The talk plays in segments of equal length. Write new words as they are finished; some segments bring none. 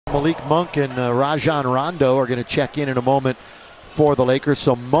Malik Monk and Rajon Rondo are going to check in a moment for the Lakers.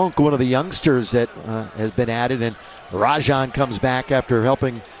 So Monk, one of the youngsters that has been added, and Rajon comes back after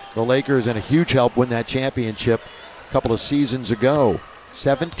helping the Lakers and a huge help win that championship a couple of seasons ago.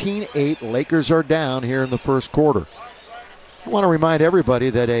 17-8, Lakers are down here in the first quarter. I want to remind everybody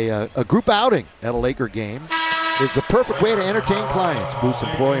that a group outing at a Laker game is the perfect way to entertain clients, boost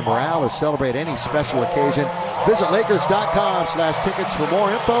employee morale, or celebrate any special occasion. Visit Lakers.com/tickets for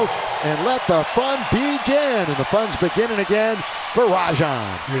more info and let the fun begin. And the fun's beginning again for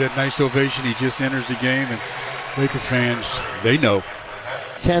Rajon. Hear that nice ovation. He just enters the game, and Laker fans, they know.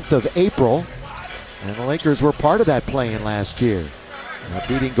 10th of April, and the Lakers were part of that play-in last year,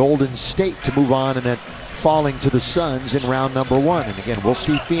 beating Golden State to move on and then falling to the Suns in round number 1. And again, we'll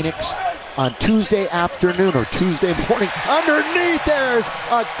see Phoenix on Tuesday afternoon or Tuesday morning. Underneath, there's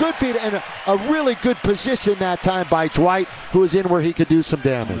a good feed and a really good position that time by Dwight, who is in where he could do some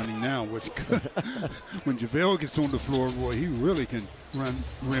damage. Now, when JaVale gets on the floor, boy, he really can run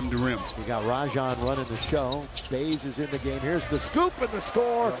rim to rim. You got Rajon running the show. Bays is in the game. Here's the scoop and the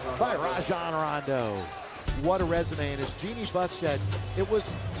score by Rajon Rondo. What a resume. And as Jeannie Buss said, it was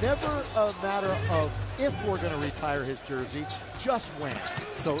never a matter of if we're going to retire his jersey, just when.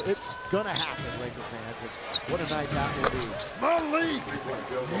 So it's going to happen, Laker fans. And what a night that will be. Malik!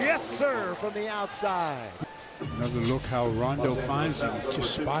 Yes, sir, from the outside. Another look how Rondo finds him.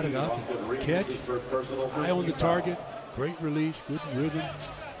 Just spotted up, catch, eye on the target, great release, good rhythm.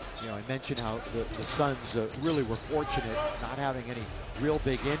 You know, I mentioned how the Suns really were fortunate not having any real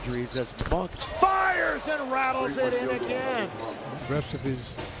big injuries as Monk fires and rattles it in again. The rest of his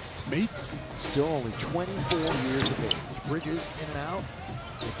mates. Still only 24 years of age. Bridges in and out.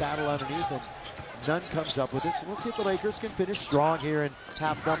 The battle underneath, and none comes up with it. So let's see if the Lakers can finish strong here in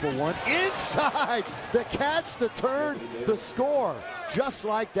half number 1. Inside! The catch, the turn, the score. Just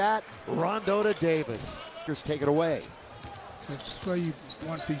like that, Rondo to Davis. Lakers take it away. That's why you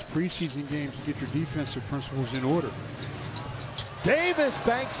want these preseason games to get your defensive principles in order. Davis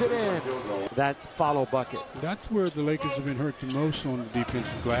banks it in. That follow bucket. That's where the Lakers have been hurt the most on the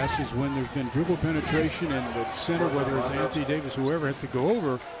defensive glass, is when there's been dribble penetration and the center, whether it's Anthony Davis, whoever, has to go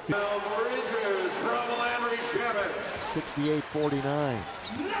over. 68-49.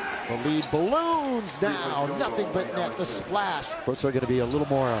 The lead balloons now. Nothing but net. The splash. Brooks are going to be a little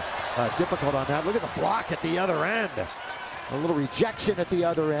more difficult on that. Look at the block at the other end. A little rejection at the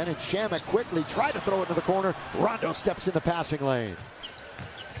other end, and Shamet quickly tried to throw it to the corner. Rondo steps in the passing lane.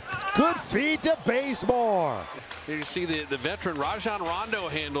 Good feed to Bazemore. Here you see the veteran Rajon Rondo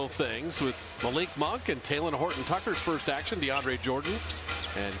handle things with Malik Monk and Talen Horton-Tucker's first action, DeAndre Jordan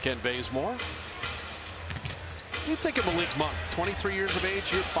and Ken Bazemore. What do you think of Malik Monk? 23 years of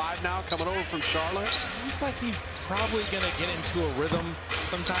age, year 5 now, coming over from Charlotte. Looks like he's probably going to get into a rhythm.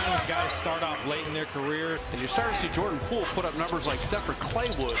 Sometimes guys start off late in their career. And you're starting to see Jordan Poole put up numbers like Steph or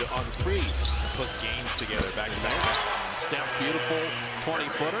Claywood on threes. Put games together back to back. Steph, beautiful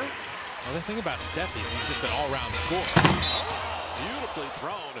 20-footer. Well, the thing about Steph is he's just an all-round scorer. Beautifully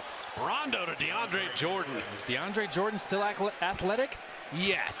thrown. Rondo to DeAndre Jordan. Is DeAndre Jordan still athletic?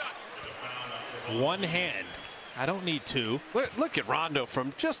 Yes. One hand. I don't need two. Look at Rondo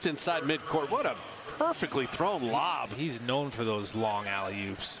from just inside midcourt. What a perfectly thrown lob. He's known for those long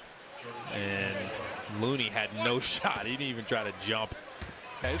alley-oops. And Looney had no shot. He didn't even try to jump.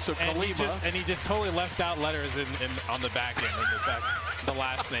 Okay, so and he just totally left out letters on the back end, the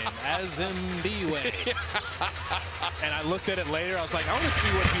last name, as in the way. And I looked at it later. I was like, I want to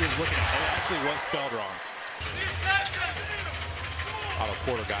see what he was looking at. It actually was spelled wrong. Otto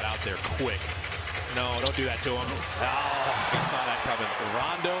Porter got out there quick. No, don't do that to him. Oh, I saw that coming.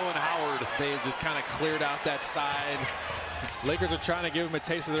 Rondo and Howard. They just kind of cleared out that side. Lakers are trying to give him a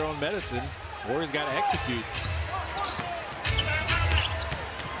taste of their own medicine. Warriors got to execute.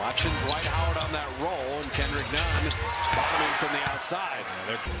 Watching Dwight Howard on that roll, and Kendrick Nunn bottoming from the outside.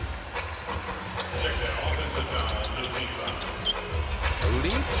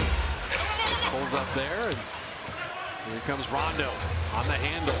 Leap pulls up there, and here comes Rondo on the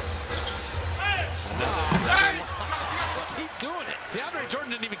handle. Keep doing it. DeAndre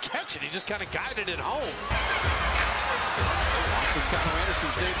Jordan didn't even catch it. He just kind of guided it home. Toscano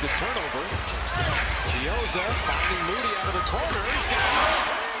Anderson saved the turnover. Chioza finding Moody out of the corner.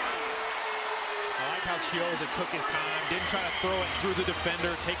 I like how Chioza took his time, didn't try to throw it through the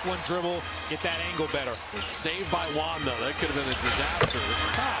defender, take one dribble, get that angle better. It's saved by Juan, though. That could have been a disaster.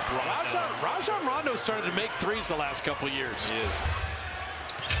 Stop. Rajon Rondo started to make threes the last couple of years. He is.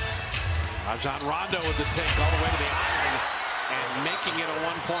 Rajon Rondo with the take all the way to the iron and making it a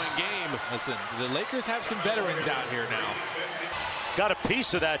one-point game. Listen, the Lakers have some veterans out here now. got a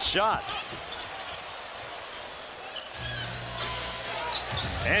piece of that shot.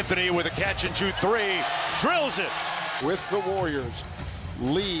 Anthony with a catch-and-shoot three, drills it. With the Warriors,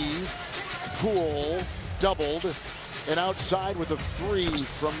 Lee, Poole, doubled, and outside with a three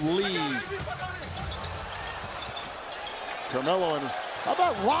from Lee. Carmelo and how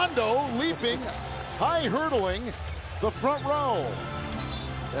about Rondo leaping, high hurdling the front row.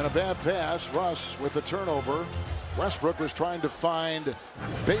 And a bad pass, Russ with the turnover. Westbrook was trying to find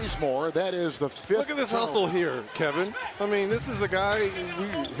Bazemore. That is the fifth. Look at this hustle here, Kevin. I mean, this is a guy,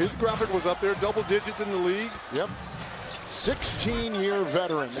 his graphic was up there, double digits in the league. Yep. 16-year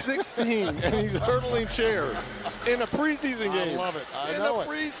veteran. 16, and he's hurdling chairs in a preseason game. I love it. I know it.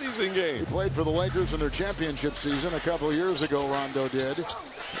 In a preseason game. He played for the Lakers in their championship season a couple of years ago, Rondo did.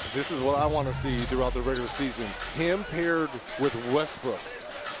 This is what I want to see throughout the regular season. Him paired with Westbrook.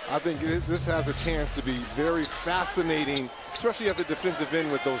 I think this has a chance to be very fascinating, especially at the defensive end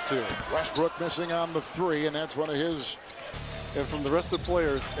with those two. Westbrook missing on the three, and that's one of his. And from the rest of the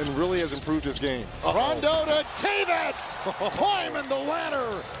players, and really has improved his game. Rondo to Davis, climbing the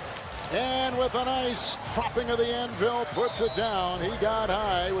ladder. And with a nice dropping of the anvil, puts it down. He got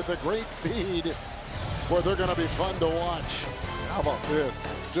high with a great feed where they're going to be fun to watch. How about this?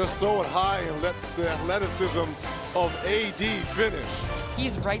 Just throw it high and let the athleticism of AD finish.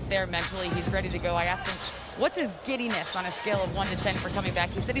 He's right there mentally. He's ready to go. I asked him, what's his giddiness on a scale of 1 to 10 for coming back?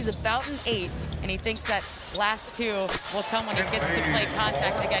 He said he's about an 8, and he thinks that last 2 will come when he gets to play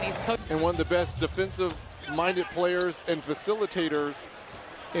contact again. He's coached. And one of the best defensive-minded players and facilitators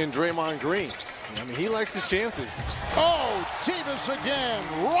in Draymond Green. I mean, he likes his chances. Oh, Davis again.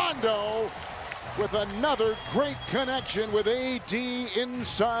 Rondo with another great connection with AD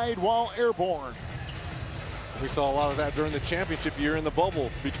inside while airborne. We saw a lot of that during the championship year in the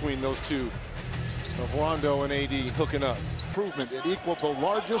bubble between those two, of Rondo and AD hooking up. Improvement. It equaled the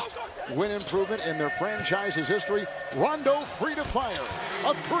largest win improvement in their franchise's history. Rondo free to fire.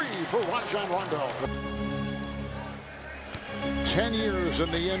 A three for Rajon Rondo. 10 years in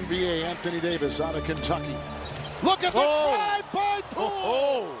the NBA, Anthony Davis out of Kentucky. Look at the drive by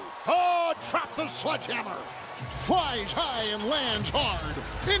Poole. Oh, drop the sledgehammer. Flies high and lands hard.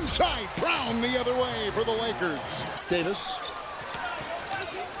 Inside, Brown the other way for the Lakers. Davis.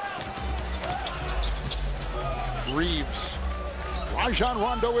 Reeves. Rajon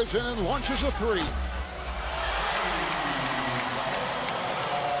Rondo is in and launches a three.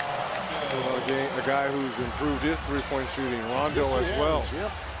 A guy who's improved his three-point shooting, Rondo as well.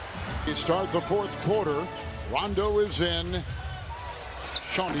 Yep. You start the fourth quarter. Rondo is in.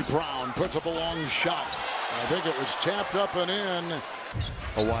 Shawnee Brown puts up a long shot. I think it was tapped up and in.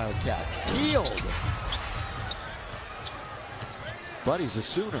 A Wildcat. Peeled. But he's a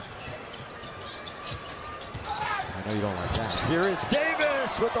Sooner. I know you don't like that. Here is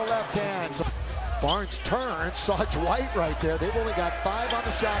Davis with the left hand. So Barnes turns, saw Dwight right there. They've only got 5 on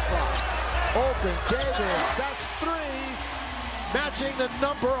the shot clock. Open, Davis, that's 3. Matching the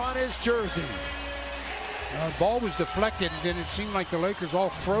number on his jersey. The ball was deflected, and then it seemed like the Lakers all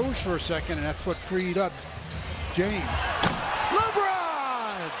froze for a second, and that's what freed up James.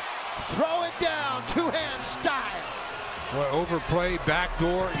 LeBron! Throw it down, two-hand style. Boy, overplay,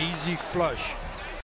 backdoor, easy flush.